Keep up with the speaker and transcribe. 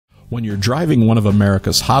When you're driving one of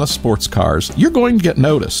America's hottest sports cars, you're going to get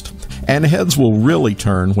noticed. And heads will really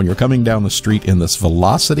turn when you're coming down the street in this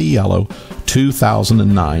Velocity Yellow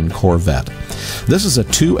 2009 Corvette. This is a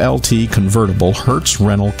 2LT Convertible Hertz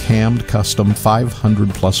rental cammed custom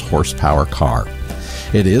 500+ horsepower car.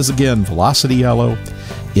 It is, again, Velocity Yellow.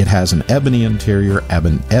 It has an ebony interior and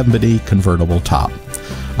an ebony convertible top.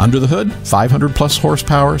 Under the hood, 500+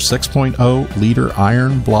 horsepower, 6.0 liter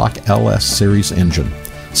iron block LS series engine.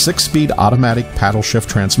 6-speed automatic paddle shift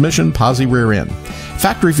transmission, posi rear end.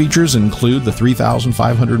 Factory features include the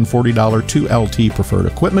 $3,540 2LT preferred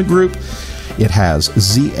equipment group. It has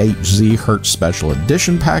ZHZ Hertz Special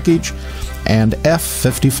Edition package and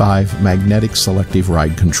F55 magnetic selective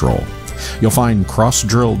ride control. You'll find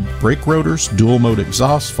cross-drilled brake rotors, dual-mode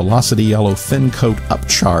exhaust, Velocity Yellow thin coat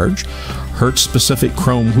upcharge, Hertz-specific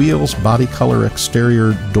chrome wheels, body color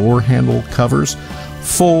exterior door handle covers,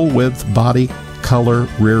 full-width body color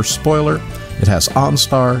rear spoiler. It has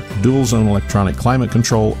OnStar, dual-zone electronic climate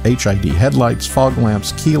control, HID headlights, fog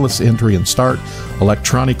lamps, keyless entry and start,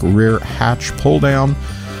 electronic rear hatch pull-down,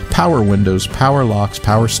 power windows, power locks,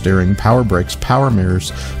 power steering, power brakes, power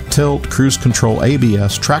mirrors, tilt, cruise control,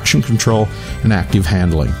 ABS, traction control, and active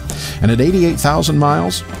handling. And at 88,000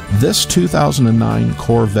 miles, this 2009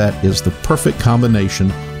 Corvette is the perfect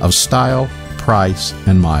combination of style, price,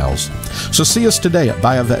 and miles. So see us today at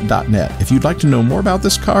buyavette.net. If you'd like to know more about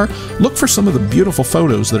this car, look for some of the beautiful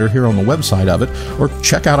photos that are here on the website of it, or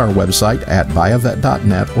check out our website at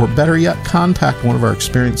buyavette.net, or better yet, contact one of our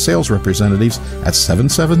experienced sales representatives at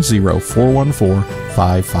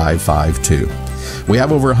 770-414-5552. We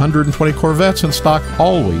have over 120 Corvettes in stock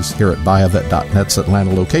always here at buyavette.net's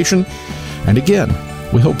Atlanta location. And again,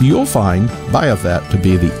 we hope you'll find Buyavette to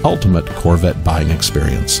be the ultimate Corvette buying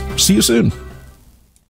experience. See you soon.